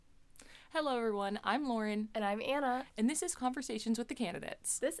Hello, everyone. I'm Lauren, And I'm Anna. and this is Conversations with the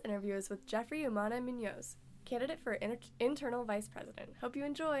Candidates. This interview is with Jeffry Umana-Munoz, candidate for internal vice president. Hope you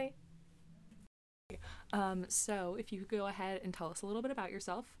enjoy. So, if you could go ahead and tell us a little bit about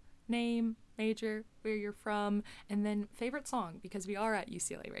yourself, name, major, where you're from, and then favorite song, because we are at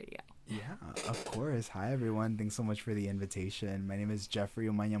UCLA Radio. Yeah, of course. Hi, everyone. Thanks so much for the invitation. My name is Jeffry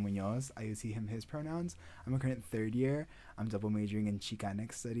Umana-Munoz. I use he, him, his pronouns. I'm a current third year. I'm double majoring in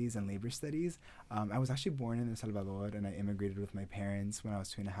Chicanic studies and labor studies. I was actually born in El Salvador, and I immigrated with my parents when I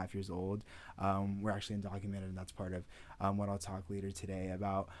was 2.5 years old. We're actually undocumented, and that's part of what I'll talk later today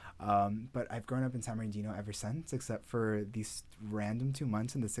about. But I've grown up in San Bernardino ever since, except for these random 2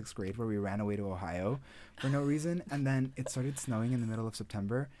 months in the 6th grade where we ran away to Ohio for no reason. And then it started snowing in the middle of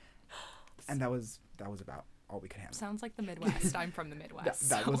September. And that was about all we could handle. Sounds like the Midwest. I'm from the Midwest.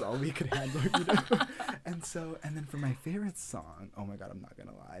 That was all we could handle, And then for my favorite song, oh my God, I'm not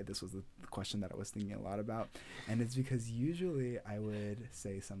gonna lie, this was the question that I was thinking a lot about, and it's because usually I would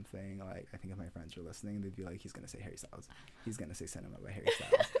say something like, I think if my friends were listening, they'd be like, he's gonna say Harry Styles, he's gonna say Cinema by Harry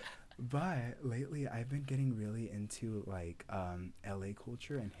Styles. But lately I've been getting really into like LA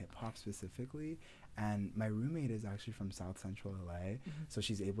culture and hip hop specifically. And my roommate is actually from South Central LA, so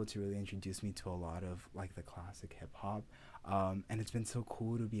she's able to really introduce me to a lot of like the classic hip hop. And it's been so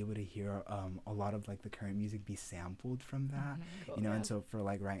cool to be able to hear a lot of like the current music be sampled from that, Cool, you know. yeah. And so for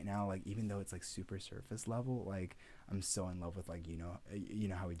like right now, like even though it's like super surface level, like I'm so in love with like you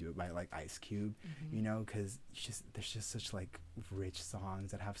know how we do it by like Ice Cube, you know, because there's just such like rich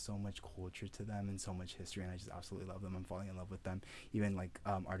songs that have so much culture to them and so much history, and I just absolutely love them. I'm falling in love with them, even like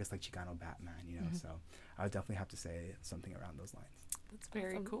artists like Chicano Batman, you know. So I would definitely have to say something around those lines. That's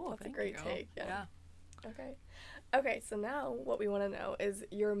very cool. That's Thank a great you. take. Yeah. Okay, so now what we want to know is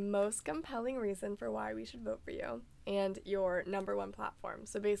your most compelling reason for why we should vote for you and your number one platform.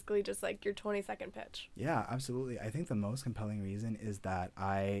 So basically just like your 20-second pitch. Yeah, absolutely. I think the most compelling reason is that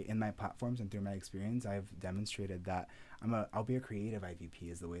in my platforms and through my experience, I've demonstrated that I'll be a creative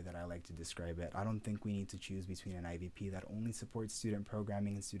IVP is the way that I like to describe it. I don't think we need to choose between an IVP that only supports student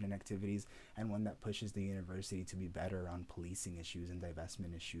programming and student activities and one that pushes the university to be better around policing issues and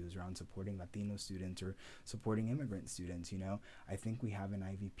divestment issues, around supporting Latino students or supporting immigrant students, you know. I think we have an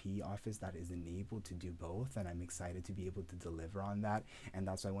IVP office that is enabled to do both, and I'm excited to be able to deliver on that. And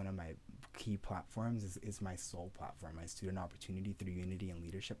that's why one of my key platforms is my SOUL platform, my Student Opportunity Through Unity and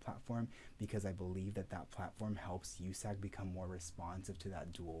Leadership platform, because I believe that platform helps USAC become more responsive to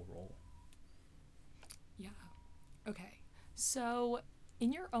that dual role. Yeah. Okay. So,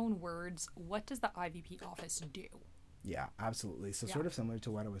 in your own words, what does the IVP office do? Yeah, absolutely. So sort of similar to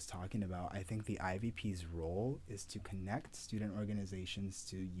what I was talking about, I think the IVP's role is to connect student organizations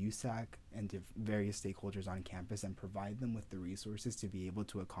to USAC and to various stakeholders on campus and provide them with the resources to be able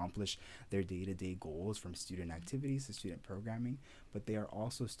to accomplish their day-to-day goals, from student activities to student programming. But they are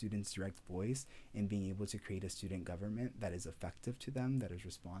also students' direct voice in being able to create a student government that is effective to them, that is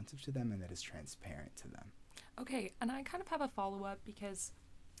responsive to them, and that is transparent to them. Okay, and I kind of have a follow-up because,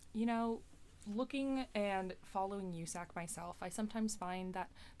 you know, looking and following USAC myself, I sometimes find that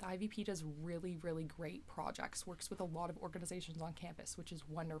the IVP does really, really great projects, works with a lot of organizations on campus, which is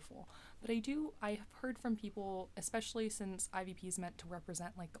wonderful. But I have heard from people, especially since IVP is meant to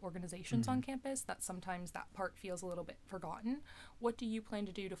represent like the organizations on campus, that sometimes that part feels a little bit forgotten. What do you plan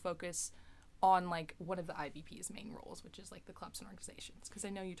to do to focus on like one of the IVP's main roles, which is like the clubs and organizations? Because I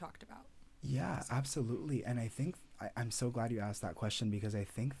know you talked about. Yeah, absolutely. And I think I'm so glad you asked that question, because I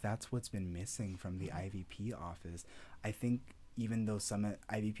think that's what's been missing from the IVP office. I think even though some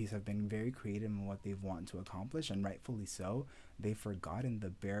IVPs have been very creative in what they've wanted to accomplish, and rightfully so, they've forgotten the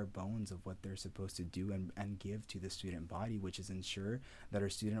bare bones of what they're supposed to do and give to the student body, which is ensure that our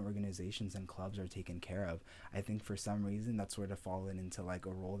student organizations and clubs are taken care of. I think for some reason that's sort of fallen into like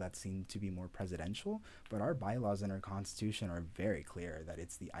a role that seemed to be more presidential, but our bylaws and our constitution are very clear that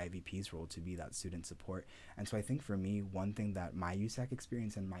it's the IVP's role to be that student support. And so I think for me, one thing that my USAC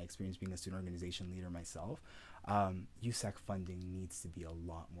experience and my experience being a student organization leader myself, USAC funding needs to be a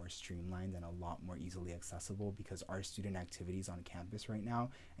lot more streamlined and a lot more easily accessible, because our student activities on campus right now,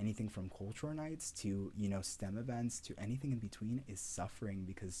 anything from cultural nights to, you know, STEM events to anything in between, is suffering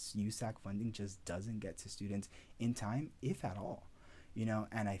because USAC funding just doesn't get to students in time, if at all. You know,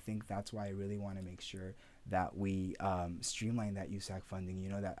 and I think that's why I really want to make sure that we streamline that USAC funding, you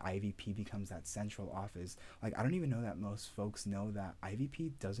know, that IVP becomes that central office. Like, I don't even know that most folks know that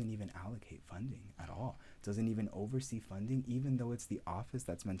IVP doesn't even allocate funding at all, doesn't even oversee funding, even though it's the office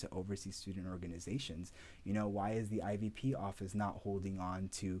that's meant to oversee student organizations. You know, why is the IVP office not holding on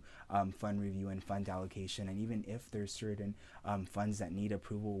to fund review and fund allocation? And even if there's certain funds that need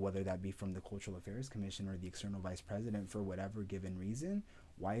approval, whether that be from the Cultural Affairs Commission or the external vice president for whatever given reason,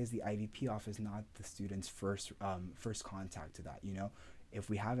 why is the IVP office not the student's first contact to that? You know, if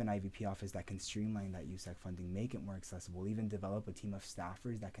we have an IVP office that can streamline that USAC funding, make it more accessible, even develop a team of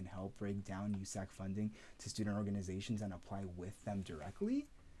staffers that can help break down USAC funding to student organizations and apply with them directly,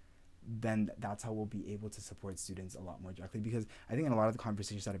 then that's how we'll be able to support students a lot more directly. Because I think in a lot of the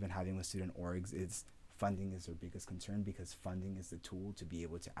conversations that I've been having with student orgs, it's funding is their biggest concern, because funding is the tool to be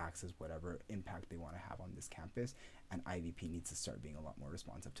able to access whatever impact they want to have on this campus, and IVP needs to start being a lot more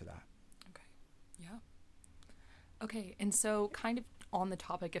responsive to that. Okay. Yeah. Okay, and so kind of on the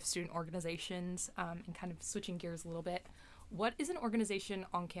topic of student organizations, and kind of switching gears a little bit, what is an organization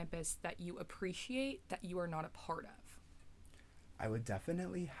on campus that you appreciate that you are not a part of? I would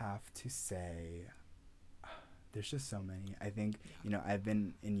definitely have to say there's just so many. I think, you know, I've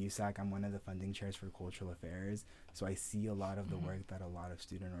been in USAC, I'm one of the funding chairs for cultural affairs, so I see a lot of the work that a lot of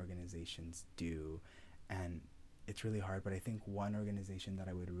student organizations do, and it's really hard. But I think one organization that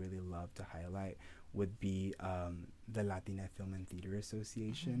I would really love to highlight would be the Latina Film and Theater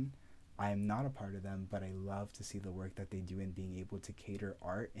Association. I am not a part of them, but I love to see the work that they do in being able to cater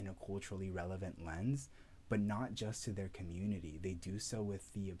art in a culturally relevant lens, but not just to their community. They do so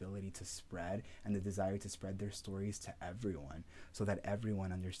with the ability to spread and the desire to spread their stories to everyone, so that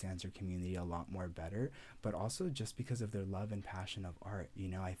everyone understands their community a lot more better, but also just because of their love and passion of art. You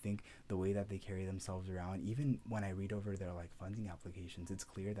know, I think the way that they carry themselves around, even when I read over their like funding applications, it's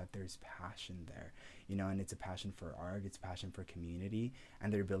clear that there's passion there, you know, and it's a passion for art, it's passion for community,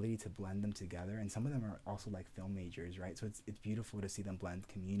 and their ability to blend them together. And some of them are also like film majors, right? So it's beautiful to see them blend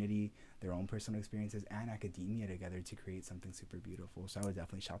community, their own personal experiences, and academia together to create something super beautiful. So I would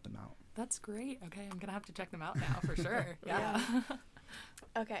definitely shout them out. That's great. Okay, I'm gonna have to check them out now for sure. Yeah.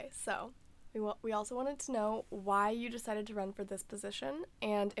 Okay, so we also wanted to know why you decided to run for this position,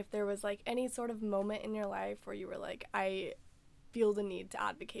 and if there was like any sort of moment in your life where you were like, I feel the need to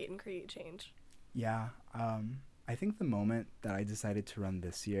advocate and create change. Yeah, I think the moment that I decided to run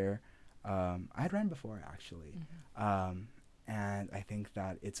this year, I had run before actually. And I think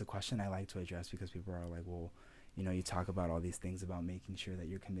that it's a question I like to address, because people are like, well, you know, you talk about all these things about making sure that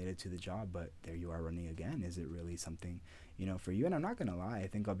you're committed to the job, but there you are running again. Is it really something, you know, for you? And I'm not going to lie. I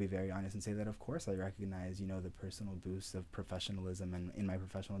think I'll be very honest and say that, of course, I recognize, you know, the personal boost of professionalism and in my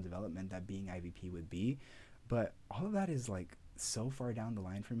professional development that being IVP would be. But all of that is like so far down the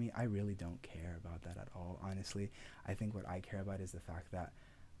line for me. I really don't care about that at all, honestly. I think what I care about is the fact that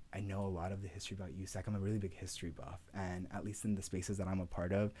I know a lot of the history about USAC. I'm a really big history buff, and at least in the spaces that I'm a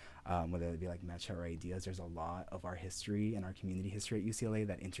part of, whether it be like Mecha or Ideas, there's a lot of our history and our community history at UCLA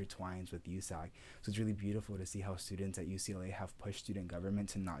that intertwines with USAC. So it's really beautiful to see how students at UCLA have pushed student government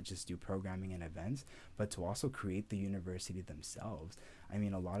to not just do programming and events, but to also create the university themselves. I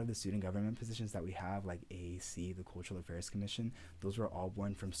mean, a lot of the student government positions that we have, like AAC, the Cultural Affairs Commission, those were all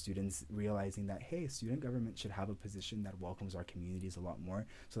born from students realizing that, hey, student government should have a position that welcomes our communities a lot more,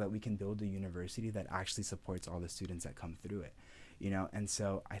 so that we can build a university that actually supports all the students that come through it, you know? And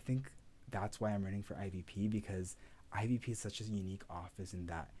so I think that's why I'm running for IVP, because IVP is such a unique office in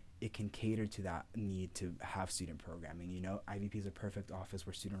that it can cater to that need to have student programming. You know, IVP is a perfect office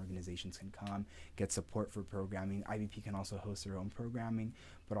where student organizations can come, get support for programming. IVP can also host their own programming,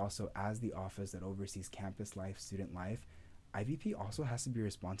 but also as the office that oversees campus life, student life, IVP also has to be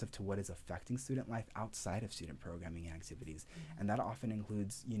responsive to what is affecting student life outside of student programming and activities. And that often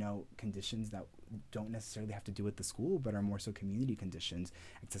includes, you know, conditions that don't necessarily have to do with the school, but are more so community conditions,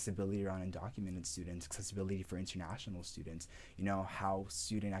 accessibility around undocumented students, accessibility for international students, you know, how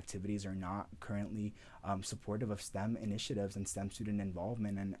student activities are not currently supportive of STEM initiatives and STEM student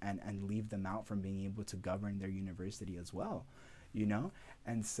involvement, and leave them out from being able to govern their university as well, you know?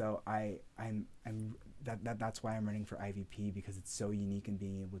 And so that's why I'm running for IVP, because it's so unique in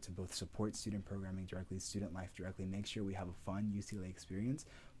being able to both support student programming directly, student life directly, make sure we have a fun UCLA experience,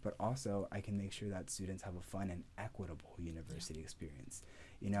 but also I can make sure that students have a fun and equitable university experience,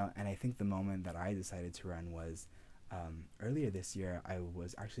 you know? And I think the moment that I decided to run was earlier this year. I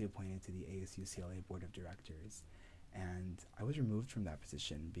was actually appointed to the ASUCLA Board of Directors, and I was removed from that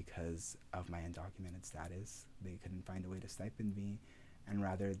position because of my undocumented status. They couldn't find a way to stipend me, and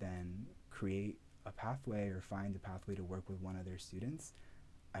rather than create a pathway or find a pathway to work with one of their students,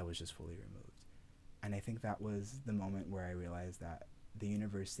 I was just fully removed. And I think that was the moment where I realized that the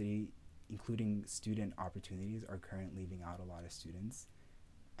university, including student opportunities, are currently leaving out a lot of students,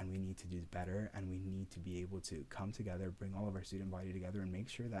 and we need to do better, and we need to be able to come together, bring all of our student body together, and make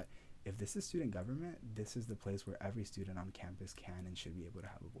sure that if this is student government, this is the place where every student on campus can and should be able to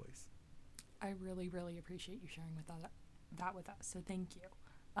have a voice. I really, really appreciate you sharing that with us, so thank you.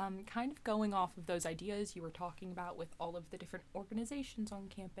 Kind of going off of those ideas you were talking about with all of the different organizations on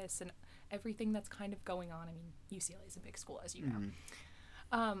campus and everything that's kind of going on. I mean, UCLA is a big school, as you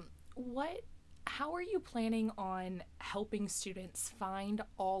know. How are you planning on helping students find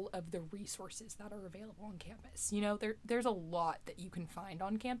all of the resources that are available on campus? You know, there's a lot that you can find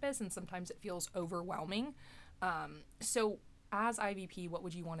on campus, and sometimes it feels overwhelming. So as IVP, what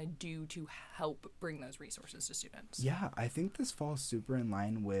would you want to do to help bring those resources to students? Yeah, I think this falls super in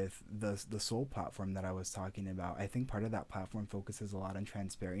line with the SOL platform that I was talking about. I think part of that platform focuses a lot on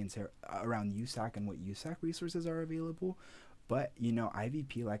transparency around USAC and what USAC resources are available. But, you know,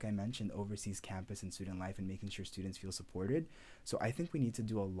 IVP, like I mentioned, oversees campus and student life and making sure students feel supported. So I think we need to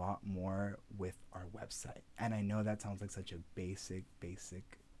do a lot more with our website. And I know that sounds like such a basic,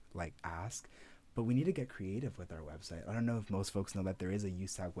 like, ask, but we need to get creative with our website. I don't know if most folks know that there is a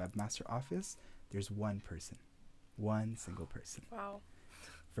USAC webmaster office. There's one single person. Wow.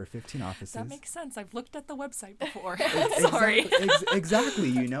 For 15 offices. That makes sense. I've looked at the website before. Sorry. Exactly.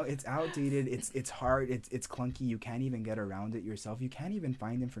 You know, it's outdated. It's hard. It's clunky. You can't even get around it yourself. You can't even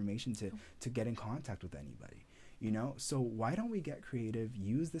find information to get in contact with anybody. You know, so why don't we get creative,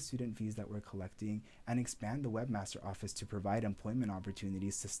 use the student fees that we're collecting, and expand the webmaster office to provide employment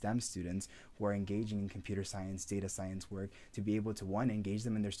opportunities to STEM students who are engaging in computer science, data science work, to be able to, one, engage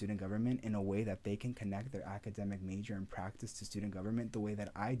them in their student government in a way that they can connect their academic major and practice to student government the way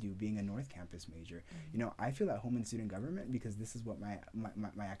that I do, being a North Campus major. Mm-hmm. You know, I feel at home in student government because this is what my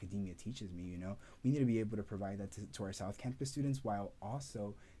academia teaches me. You know, we need to be able to provide that to our South Campus students while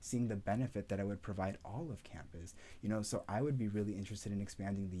also seeing the benefit that I would provide all of campus. You know, so I would be really interested in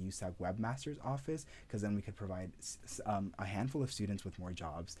expanding the USAC webmaster's office, because then we could provide a handful of students with more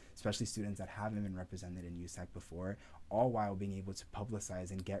jobs, especially students that haven't been represented in USAC before, all while being able to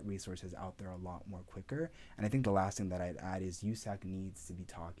publicize and get resources out there a lot more quicker. And I think the last thing that I'd add is USAC needs to be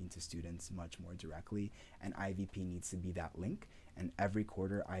talking to students much more directly, and IVP needs to be that link. And every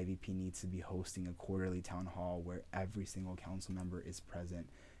quarter, IVP needs to be hosting a quarterly town hall where every single council member is present,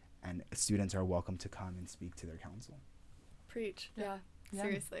 and students are welcome to come and speak to their council. Preach. Yeah.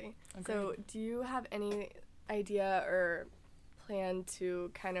 Seriously. Agreed. So do you have any idea or plan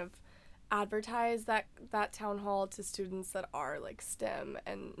to kind of advertise that town hall to students that are like STEM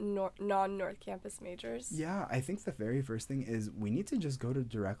and non-North Campus majors? Yeah, I think the very first thing is we need to just go to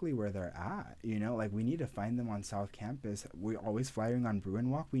directly where they're at. You know, like we need to find them on South Campus. We're always flying on Bruin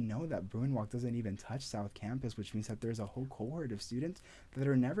Walk. We know that Bruin Walk doesn't even touch South Campus, which means that there's a whole cohort of students that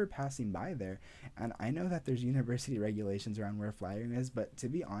are never passing by there. And I know that there's university regulations around where flying is, but to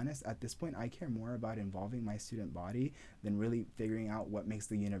be honest, at this point, I care more about involving my student body than really figuring out what makes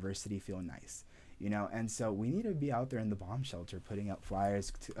the university feel nice, you know. And so we need to be out there in the bomb shelter putting out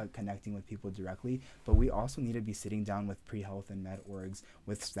flyers, connecting with people directly, but we also need to be sitting down with pre-health and med orgs,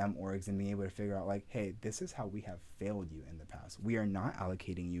 with STEM orgs, and being able to figure out like, hey, this is how we have failed you in the past. We are not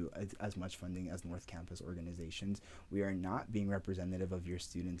allocating you as much funding as North Campus organizations. We are not being representative of your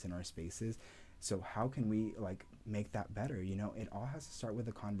students in our spaces. So how can we like make that better? You know, it all has to start with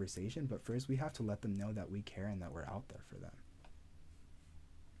a conversation, but first we have to let them know that we care and that we're out there for them.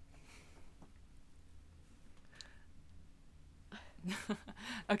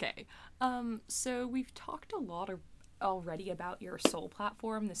 Okay, so we've talked a lot already about your SOL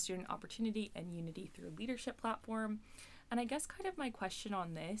platform, the Student Opportunity and Unity Through Leadership platform, and I guess kind of my question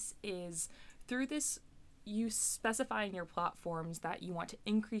on this is, through this, you specify in your platforms that you want to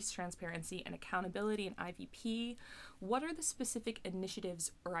increase transparency and accountability in IVP. What are the specific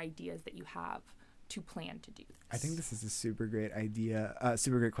initiatives or ideas that you have to plan to do this? I think this is a super great idea,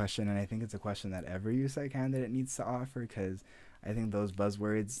 super great question, and I think it's a question that every USAC candidate needs to offer, because I think those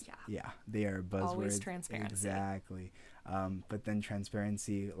buzzwords, they are buzzwords. Always transparency. Exactly. But then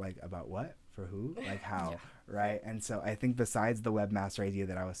transparency, like about what? For who? Like how? Right? And so I think besides the webmaster idea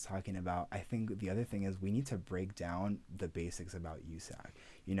that I was talking about, I think the other thing is we need to break down the basics about USAC.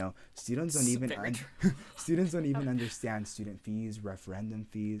 Students don't even Very students don't even understand student fees, referendum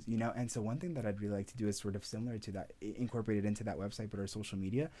fees, and so one thing that I'd really like to do is sort of similar to that, incorporated into that website but our social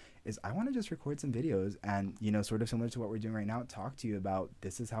media, is I want to just record some videos and sort of similar to what we're doing right now, talk to you about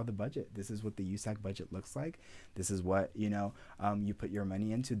this is how this is what the USAC budget looks like, this is what you put your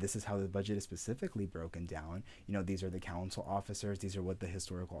money into, this is how the budget is specifically broken down, these are the council officers, these are what the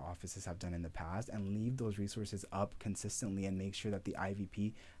historical offices have done in the past, and leave those resources up consistently and make sure that the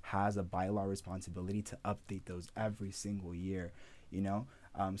IVP has a bylaw responsibility to update those every single year,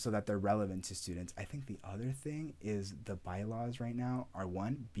 so that they're relevant to students. I think the other thing is the bylaws right now are,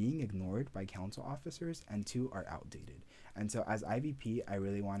 one, being ignored by council officers, and two, are outdated. And so as IVP, I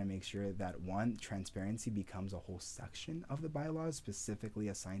really want to make sure that, one, transparency becomes a whole section of the bylaws specifically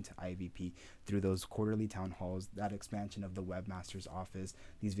assigned to IVP through those quarterly town halls, that expansion of the webmaster's office,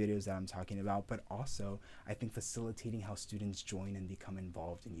 these videos that I'm talking about, but also I think facilitating how students join and become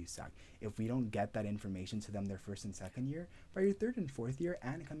involved in USAC. If we don't get that information to them their first and second year, by your third and fourth year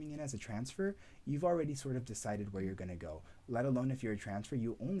and coming in as a transfer, you've already sort of decided where you're going to go. Let alone if you're a transfer,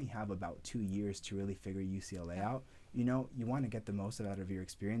 you only have about 2 years to really figure UCLA out. You want to get the most out of your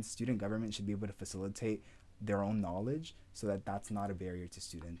experience. Student government should be able to facilitate their own knowledge so that that's not a barrier to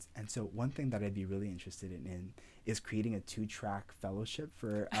students. And so one thing that I'd be really interested in is creating a 2-track fellowship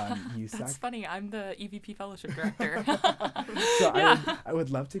for USAC. That's funny. I'm the EVP fellowship director. So Yeah. I would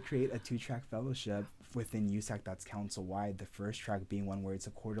love to create a 2-track fellowship within USAC that's council-wide. The first track being one where it's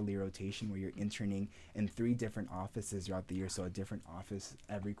a quarterly rotation where you're interning in 3 different offices throughout the year, so a different office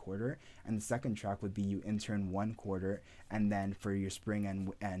every quarter. And the second track would be you intern 1 quarter, and then for your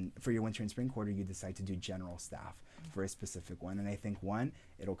spring and for your winter and spring quarter, you decide to do general staff for a specific one. And I think, one,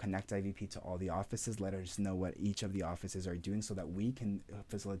 it'll connect IVP to all the offices, let us know what each of the offices are doing so that we can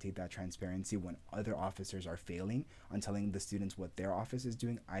facilitate that transparency. When other officers are failing on telling the students what their office is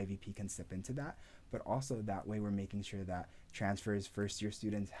doing, IVP can step into that. But also that way we're making sure that transfers, first year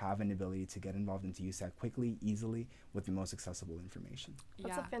students have an ability to get involved into USAC quickly, easily, with the most accessible information.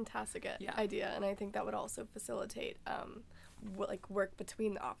 That's a fantastic idea, and I think that would also facilitate work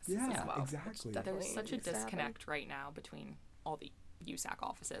between the offices as well. Exactly. There's such a disconnect right now between all the USAC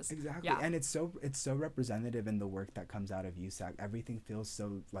offices. Exactly. And it's so representative in the work that comes out of USAC. Everything feels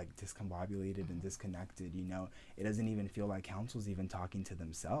so discombobulated and disconnected, It doesn't even feel like council's even talking to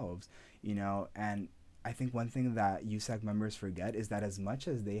themselves, and I think one thing that USAC members forget is that as much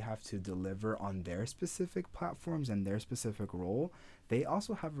as they have to deliver on their specific platforms and their specific role, they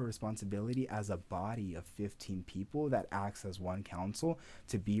also have a responsibility as a body of 15 people that acts as one council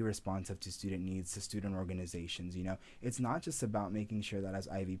to be responsive to student needs, to student organizations. It's not just about making sure that as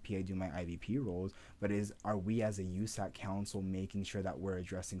IVP I do my IVP roles, but are we as a USAC council making sure that we're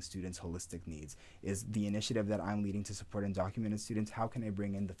addressing students' holistic needs? Is the initiative that I'm leading to support undocumented students, how can I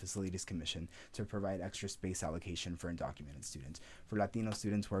bring in the Facilities Commission to provide extra space allocation for undocumented students? For Latino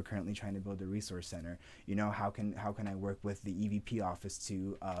students, we're currently trying to build a resource center. How can I work with the EVP office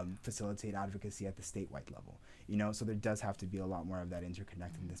to facilitate advocacy at the statewide level? So there does have to be a lot more of that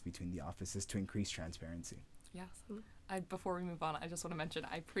interconnectedness between the offices to increase transparency. Yes. Before we move on, I just want to mention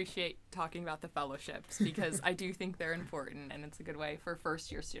I appreciate talking about the fellowships because I do think they're important and it's a good way for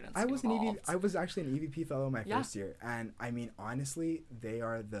first-year students to get involved. I was actually an EVP fellow my first year, and I mean, honestly, they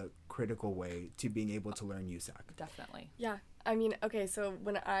are the critical way to being able to learn USAC. Definitely. Yeah. I mean, okay, so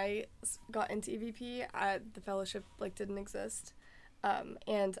when I got into EVP, the fellowship didn't exist.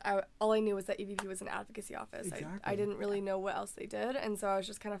 And all I knew was that EVP was an advocacy office. Exactly. I didn't really know what else they did, and so I was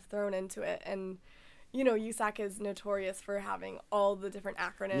just kind of thrown into it. And USAC is notorious for having all the different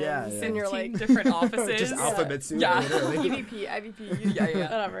acronyms, and you're different offices, just alphabet soup. Yeah, EVP, IVP,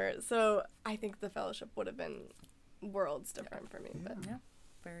 whatever. So I think the fellowship would have been worlds different for me. But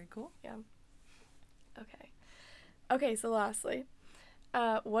very cool. Yeah. Okay. So lastly,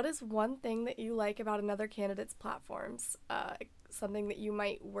 what is one thing that you like about another candidate's platforms? Something that you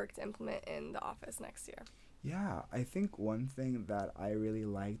might work to implement in the office next year? Yeah, I think one thing that I really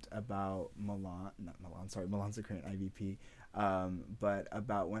liked about Milan's the current IVP, but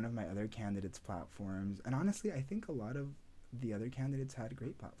about one of my other candidates' platforms, and honestly, I think a lot of the other candidates had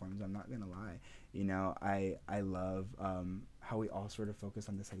great platforms, I'm not going to lie. I love how we all sort of focus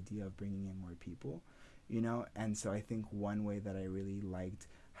on this idea of bringing in more people, and so I think one way that I really liked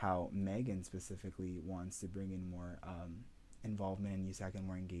how Megan specifically wants to bring in more involvement in USAC and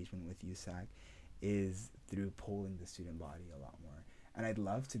more engagement with USAC is through polling the student body a lot more. And I'd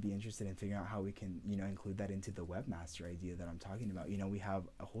love to be interested in figuring out how we can, include that into the webmaster idea that I'm talking about. We have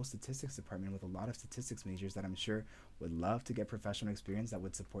a whole statistics department with a lot of statistics majors that I'm sure would love to get professional experience that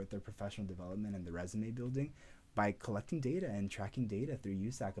would support their professional development and the resume building. by collecting data and tracking data through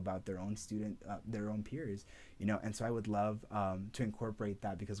USAC about their own their own peers, and so I would love to incorporate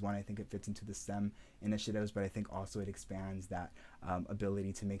that, because one, I think it fits into the STEM initiatives, but I think also it expands that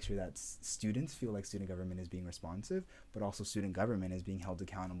ability to make sure that students feel like student government is being responsive, but also student government is being held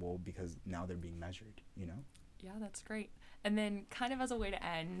accountable because now they're being measured, Yeah, that's great. And then kind of as a way to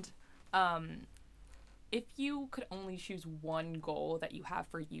end, if you could only choose one goal that you have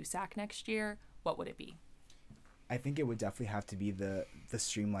for USAC next year, what would it be? I think it would definitely have to be the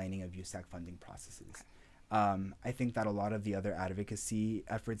streamlining of USAC funding processes. I think that a lot of the other advocacy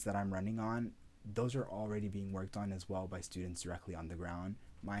efforts that I'm running on, those are already being worked on as well by students directly on the ground.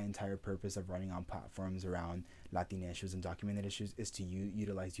 My entire purpose of running on platforms around Latina issues and documented issues is to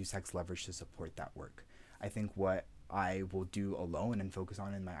utilize USAC's leverage to support that work. I think what I will do alone and focus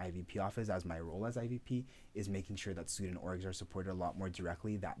on in my IVP office as my role as IVP is making sure that student orgs are supported a lot more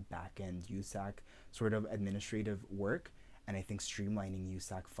directly, that back-end USAC sort of administrative work. And I think streamlining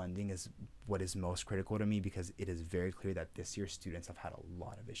USAC funding is what is most critical to me, because it is very clear that this year students have had a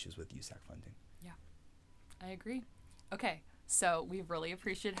lot of issues with USAC funding. Yeah, I agree. Okay. So we really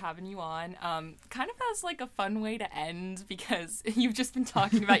appreciate having you on. Kind of as like a fun way to end, because you've just been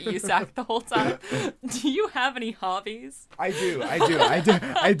talking about USAC the whole time. Do you have any hobbies? I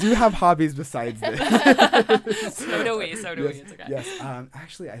do have hobbies besides this. So do we. It's okay. Yes.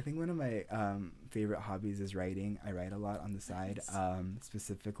 Actually, I think one of my favorite hobbies is writing. I write a lot on the side. Nice.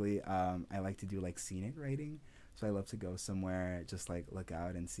 Specifically, I like to do like scenic writing. So I love to go somewhere, just like look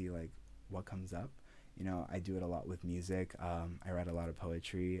out and see like what comes up. I do it a lot with music. I write a lot of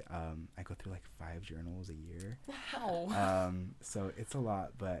poetry. I go through like 5 journals a year. Wow. So it's a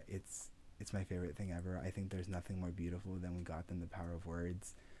lot, but it's my favorite thing ever. I think there's nothing more beautiful than the power of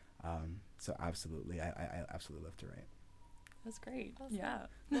words. So absolutely, I absolutely love to write. That's great. Awesome. Yeah.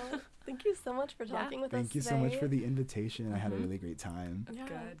 Well, thank you so much for talking with us Thank you today. so much for the invitation. I had a really great time. Yeah.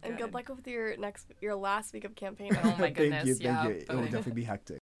 Good, And good. good luck with your last week of campaigning. Oh my goodness. Thank you. It will voting. definitely be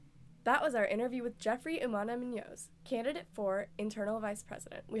hectic. That was our interview with Jeffry Umana-Munoz, candidate for internal vice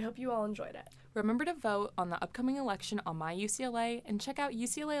president. We hope you all enjoyed it. Remember to vote on the upcoming election on My UCLA, and check out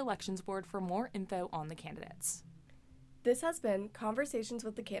UCLA Elections Board for more info on the candidates. This has been Conversations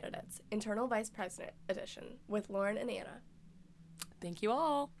with the Candidates, Internal Vice President Edition, with Lauren and Anna. Thank you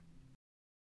all.